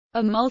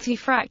A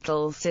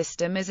multifractal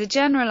system is a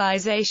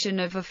generalization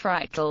of a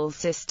fractal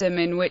system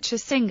in which a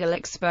single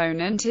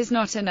exponent is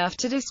not enough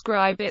to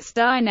describe its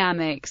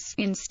dynamics.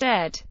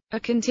 Instead, a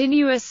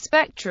continuous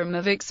spectrum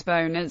of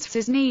exponents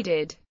is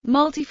needed.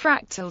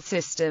 Multifractal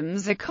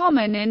systems are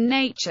common in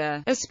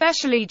nature,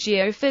 especially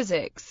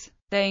geophysics.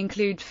 They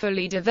include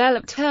fully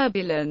developed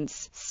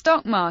turbulence,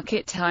 stock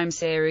market time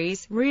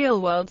series,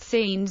 real-world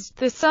scenes,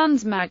 the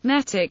sun's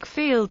magnetic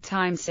field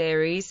time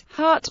series,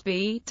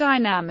 heartbeat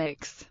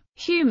dynamics,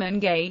 human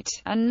gait,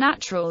 and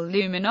natural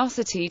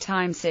luminosity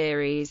time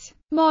series.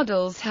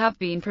 Models have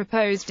been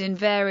proposed in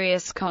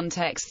various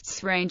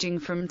contexts ranging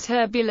from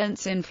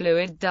turbulence in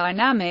fluid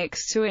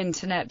dynamics to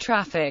internet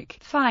traffic,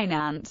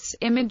 finance,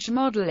 image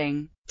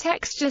modeling,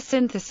 texture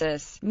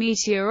synthesis,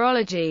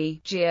 meteorology,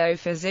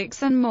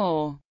 geophysics and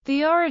more.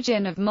 The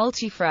origin of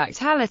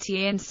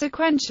multifractality in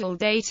sequential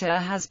data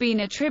has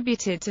been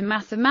attributed to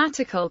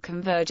mathematical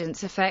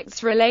convergence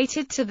effects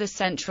related to the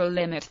central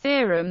limit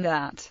theorem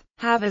that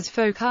have as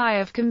foci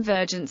of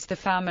convergence the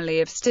family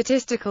of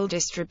statistical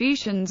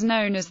distributions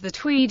known as the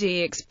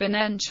Tweedy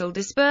exponential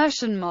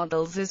dispersion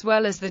models as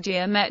well as the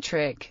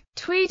geometric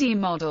Tweedy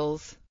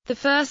models. The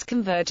first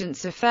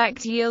convergence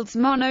effect yields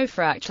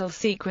monofractal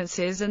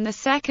sequences and the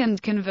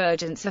second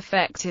convergence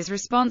effect is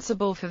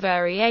responsible for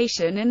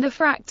variation in the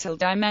fractal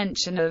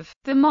dimension of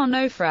the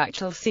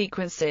monofractal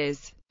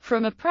sequences.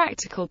 From a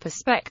practical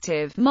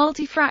perspective,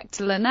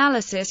 multifractal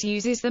analysis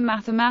uses the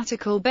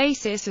mathematical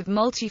basis of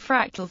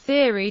multifractal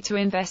theory to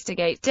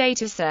investigate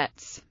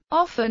datasets,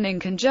 often in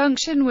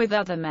conjunction with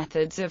other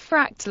methods of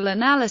fractal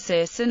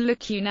analysis and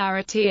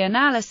locunarity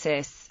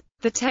analysis.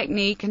 The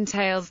technique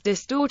entails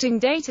distorting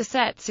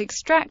datasets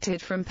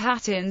extracted from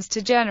patterns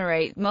to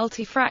generate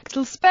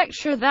multifractal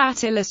spectra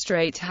that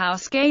illustrate how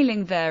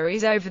scaling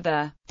varies over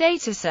the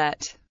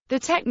dataset. The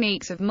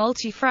techniques of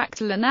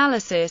multifractal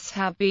analysis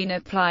have been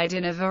applied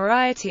in a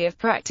variety of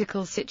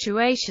practical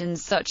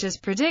situations such as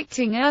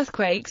predicting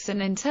earthquakes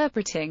and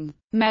interpreting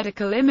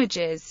medical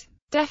images.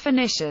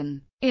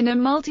 Definition: in a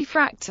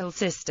multifractal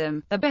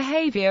system, the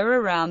behavior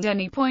around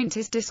any point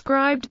is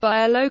described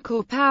by a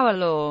local power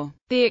law.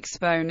 The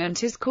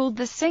exponent is called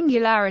the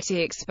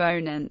singularity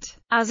exponent,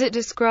 as it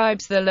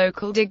describes the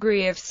local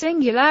degree of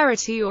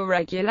singularity or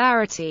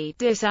regularity,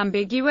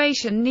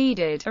 disambiguation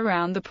needed,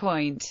 around the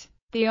point.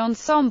 The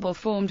ensemble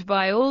formed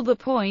by all the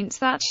points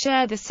that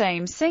share the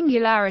same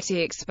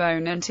singularity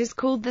exponent is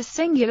called the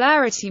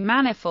singularity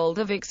manifold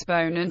of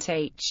exponent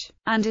h,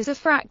 and is a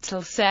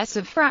fractal set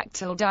of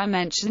fractal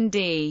dimension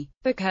d.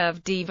 The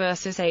curve d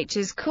versus h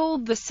is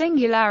called the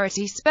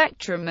singularity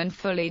spectrum and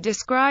fully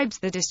describes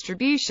the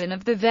distribution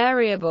of the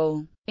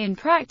variable. In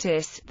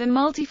practice, the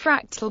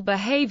multifractal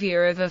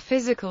behavior of a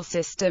physical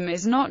system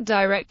is not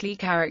directly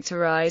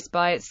characterized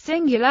by its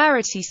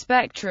singularity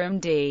spectrum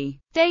d.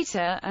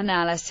 Data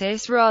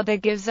analysis rather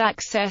gives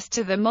access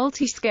to the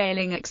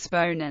multiscaling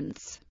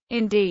exponents.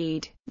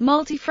 Indeed,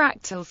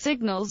 multifractal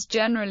signals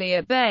generally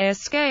obey a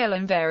scale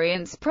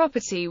invariance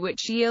property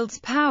which yields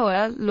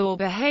power law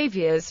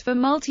behaviors for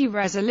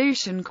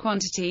multi-resolution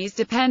quantities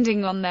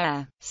depending on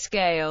their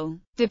scale.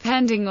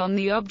 Depending on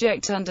the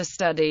object under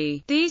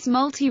study, these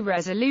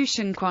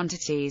multi-resolution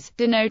quantities,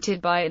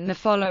 denoted by in the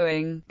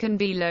following, can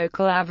be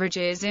local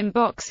averages in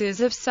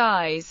boxes of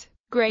size,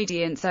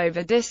 gradients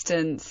over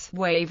distance,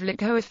 wavelet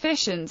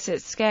coefficients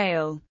at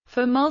scale.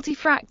 For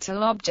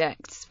multifractal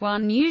objects,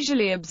 one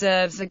usually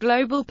observes a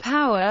global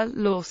power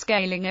law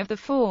scaling of the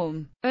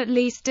form, at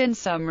least in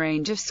some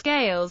range of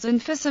scales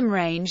and for some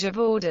range of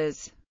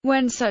orders.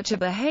 When such a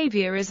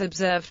behavior is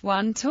observed,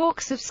 one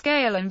talks of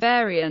scale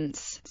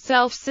invariance,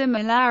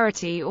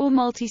 self-similarity or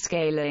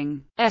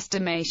multiscaling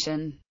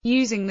estimation.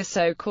 Using the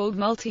so-called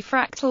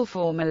multifractal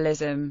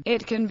formalism,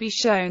 it can be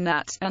shown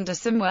that, under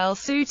some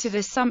well-suited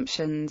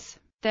assumptions,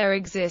 there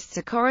exists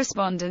a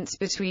correspondence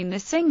between the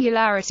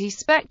singularity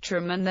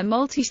spectrum and the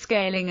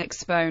multiscaling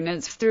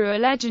exponents through a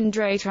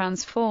Legendre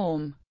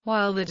transform,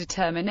 while the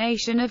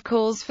determination of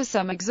calls for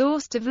some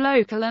exhaustive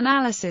local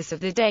analysis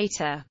of the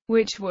data,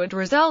 which would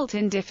result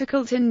in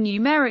difficult and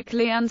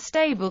numerically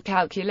unstable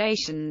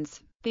calculations.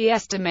 The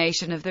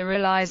estimation of the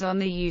relies on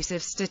the use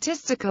of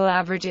statistical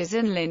averages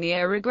in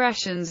linear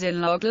regressions in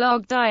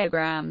log-log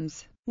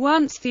diagrams.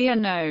 Once the are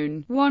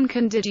known, one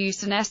can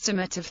deduce an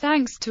estimate of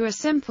thanks to a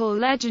simple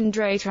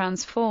Legendre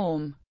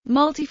transform.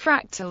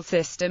 Multifractal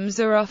systems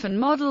are often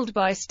modeled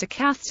by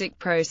stochastic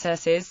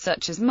processes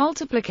such as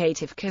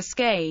multiplicative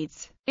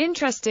cascades.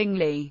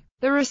 Interestingly,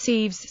 there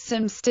receives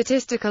some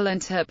statistical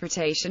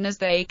interpretation as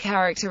they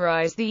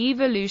characterize the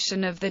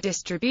evolution of the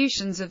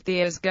distributions of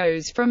the as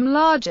goes from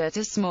larger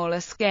to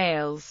smaller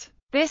scales.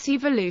 This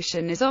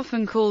evolution is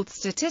often called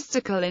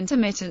statistical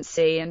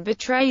intermittency and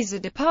betrays a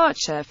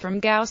departure from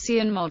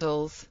Gaussian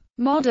models.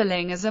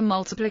 Modeling as a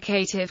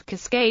multiplicative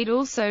cascade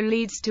also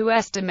leads to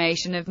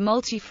estimation of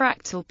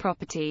multifractal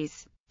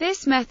properties.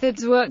 This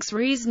method works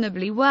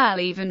reasonably well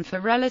even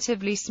for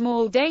relatively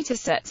small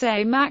datasets.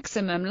 A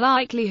maximum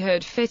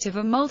likelihood fit of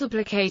a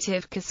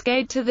multiplicative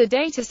cascade to the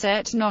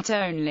dataset not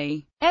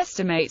only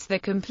estimates the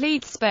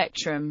complete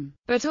spectrum,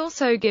 but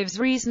also gives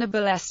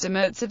reasonable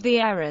estimates of the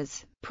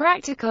errors.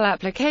 Practical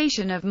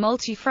application of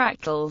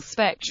multifractal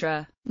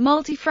spectra.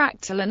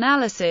 Multifractal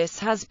analysis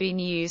has been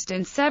used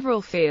in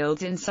several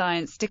fields in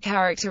science to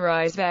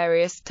characterize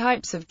various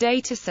types of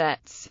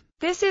datasets.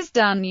 This is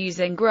done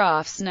using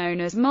graphs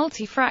known as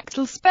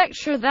multifractal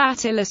spectra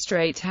that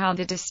illustrate how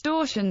the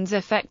distortions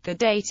affect the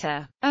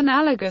data,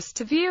 analogous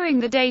to viewing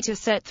the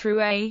dataset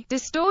through a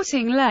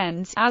distorting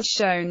lens, as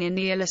shown in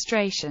the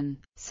illustration.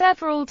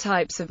 Several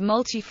types of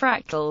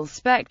multifractal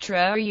spectra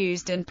are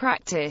used in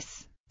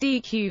practice.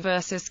 dq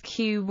versus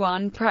q.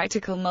 One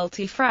practical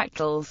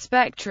multifractal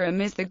spectrum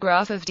is the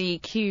graph of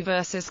dq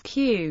versus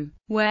q,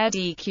 where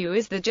dq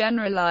is the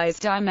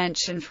generalized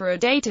dimension for a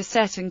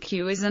dataset and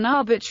q is an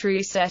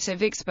arbitrary set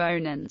of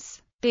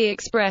exponents. The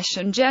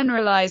expression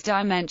generalized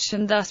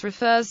dimension thus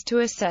refers to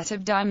a set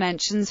of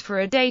dimensions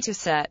for a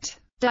dataset.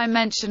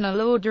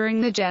 Dimensional ordering.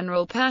 The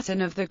general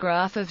pattern of the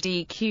graph of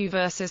dq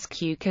versus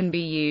q can be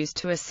used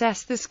to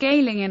assess the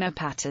scaling in a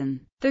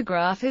pattern. The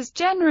graph is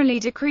generally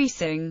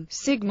decreasing,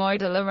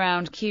 sigmoidal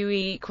around q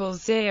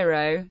equals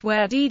 0,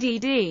 where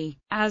d,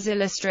 as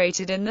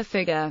illustrated in the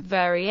figure.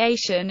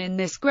 Variation in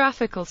this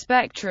graphical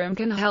spectrum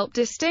can help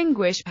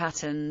distinguish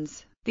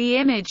patterns. The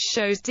image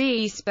shows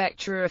D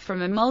spectra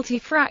from a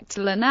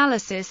multifractal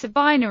analysis of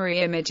binary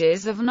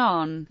images of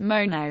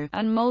non-mono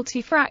and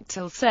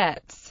multifractal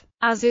sets.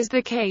 As is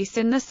the case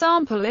in the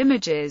sample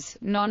images,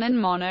 non- and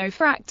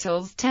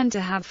monofractals tend to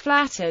have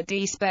flatter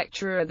D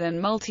spectra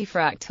than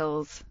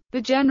multifractals.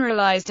 The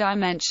generalized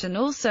dimension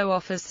also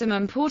offers some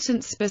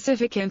important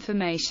specific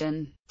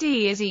information.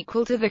 D is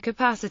equal to the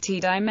capacity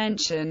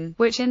dimension,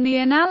 which in the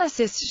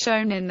analysis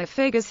shown in the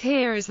figures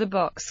here is the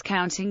box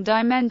counting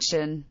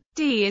dimension.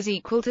 D is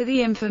equal to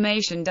the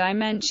information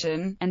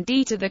dimension, and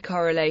D to the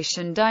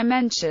correlation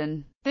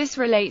dimension. This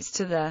relates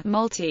to the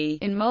multi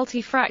in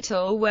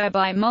multifractal,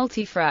 whereby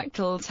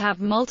multifractals have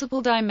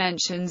multiple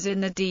dimensions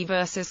in the D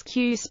versus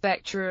Q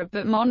spectra,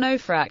 but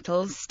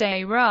monofractals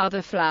stay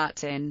rather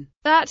flat in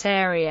that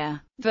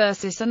area.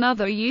 Versus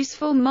another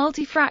useful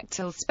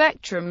multifractal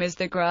spectrum is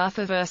the graph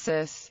of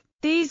versus.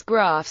 These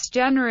graphs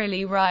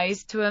generally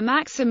rise to a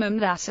maximum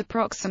that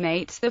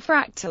approximates the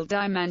fractal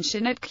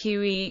dimension at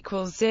q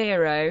equals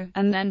 0,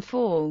 and then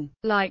fall.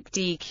 Like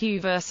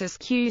dq versus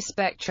q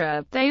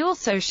spectra, they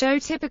also show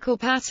typical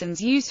patterns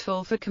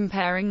useful for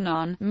comparing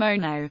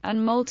non-mono and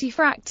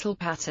multifractal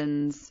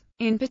patterns.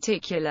 In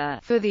particular,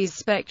 for these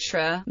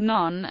spectra,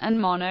 non- and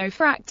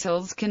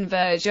monofractals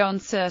converge on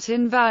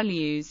certain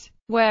values,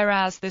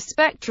 whereas the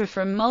spectra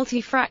from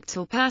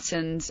multifractal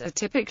patterns are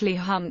typically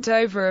humped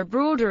over a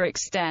broader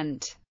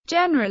extent.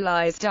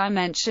 Generalized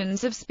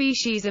dimensions of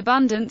species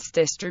abundance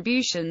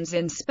distributions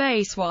in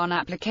space. One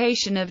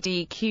application of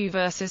dq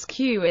versus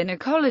q in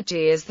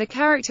ecology is the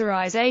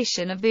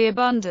characterization of the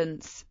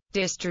abundance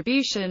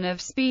distribution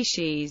of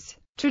species.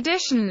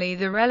 Traditionally,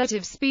 the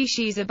relative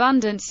species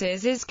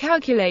abundances is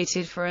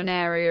calculated for an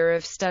area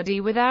of study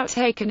without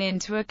taking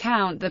into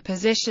account the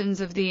positions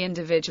of the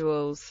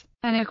individuals.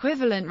 An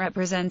equivalent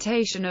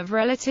representation of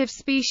relative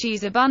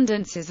species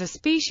abundance is a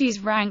species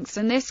ranks,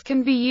 and this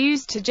can be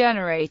used to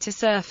generate a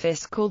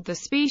surface called the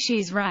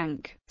species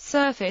rank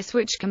surface,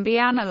 which can be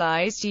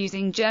analyzed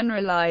using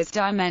generalized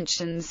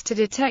dimensions to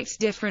detect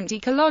different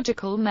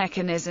ecological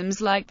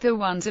mechanisms like the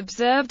ones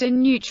observed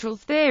in neutral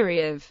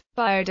theory of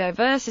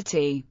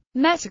biodiversity,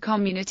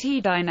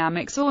 metacommunity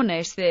dynamics, or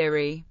niche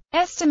theory.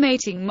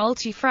 Estimating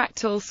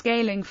multifractal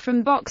scaling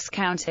from box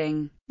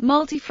counting.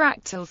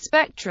 Multifractal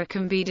spectra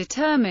can be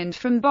determined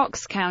from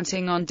box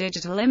counting on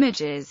digital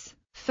images.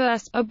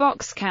 First, a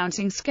box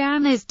counting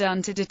scan is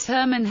done to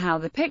determine how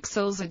the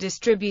pixels are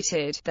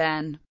distributed.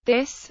 Then,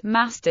 this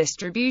mass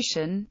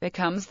distribution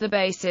becomes the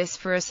basis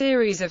for a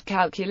series of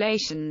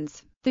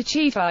calculations. The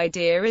chief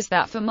idea is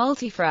that for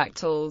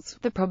multifractals,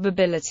 the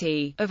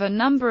probability of a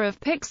number of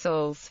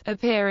pixels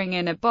appearing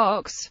in a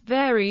box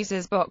varies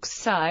as box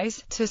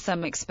size to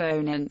some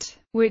exponent,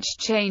 which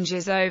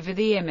changes over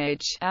the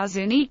image, as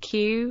in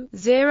EQ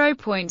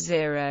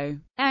 0.0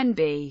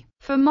 NB.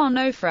 For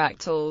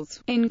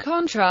monofractals, in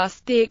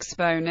contrast, the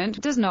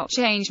exponent does not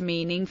change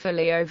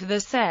meaningfully over the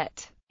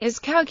set. Is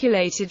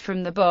calculated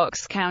from the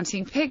box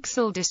counting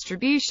pixel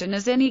distribution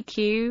as in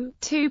EQ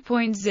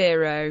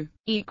 2.0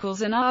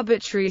 equals an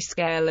arbitrary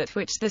scale at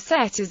which the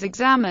set is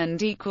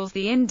examined equals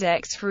the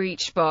index for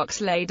each box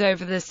laid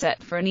over the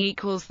set for n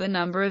equals the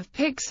number of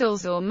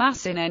pixels or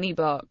mass in any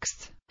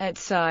box. At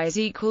size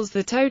equals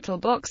the total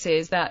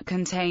boxes that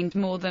contained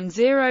more than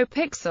 0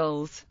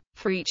 pixels.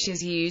 For each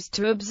is used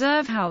to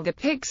observe how the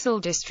pixel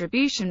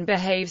distribution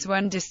behaves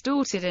when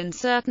distorted in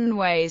certain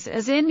ways,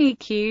 as in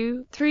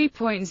EQ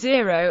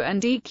 3.0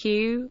 and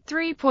EQ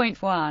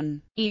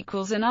 3.1.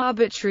 equals an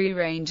arbitrary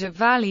range of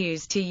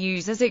values to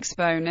use as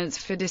exponents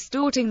for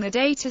distorting the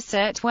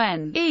dataset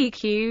when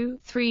EQ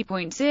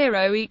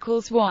 3.0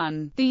 equals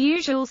 1, the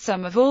usual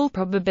sum of all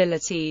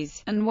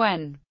probabilities, and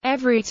when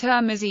every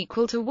term is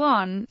equal to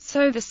 1,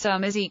 so the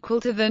sum is equal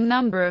to the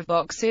number of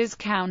boxes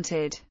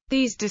counted.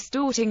 These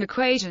distorting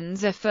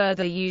equations are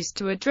further used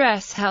to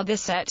address how the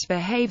set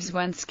behaves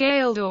when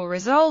scaled or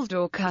resolved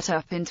or cut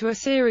up into a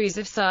series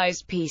of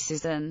sized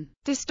pieces and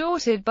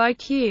distorted by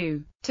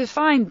Q, to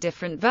find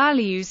different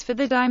values for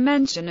the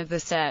dimension of the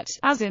set,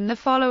 as in the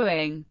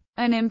following.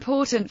 An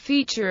important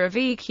feature of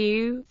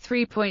EQ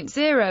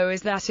 3.0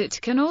 is that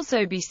it can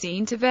also be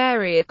seen to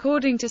vary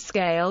according to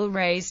scale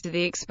raised to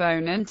the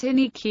exponent in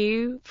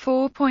EQ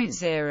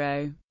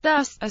 4.0.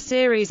 Thus, a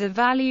series of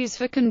values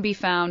for can be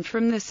found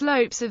from the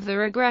slopes of the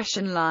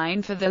regression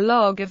line for the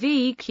log of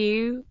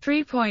EQ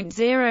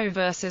 3.0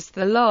 versus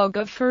the log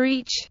of for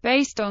each,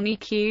 based on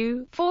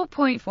EQ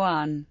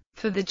 4.1.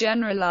 For the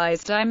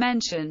generalized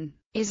dimension,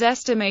 is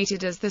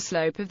estimated as the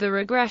slope of the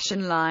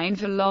regression line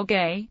for log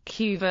A,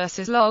 Q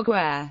versus log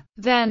where,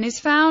 then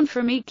is found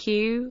from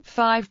EQ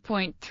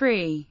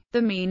 5.3.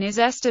 The mean is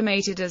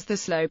estimated as the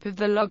slope of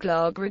the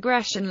log-log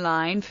regression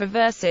line for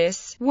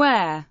versus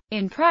where.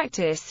 In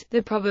practice,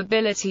 the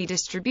probability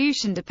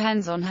distribution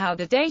depends on how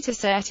the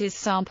dataset is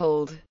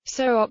sampled,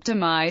 so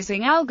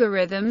optimizing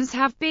algorithms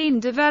have been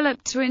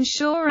developed to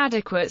ensure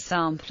adequate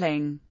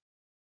sampling.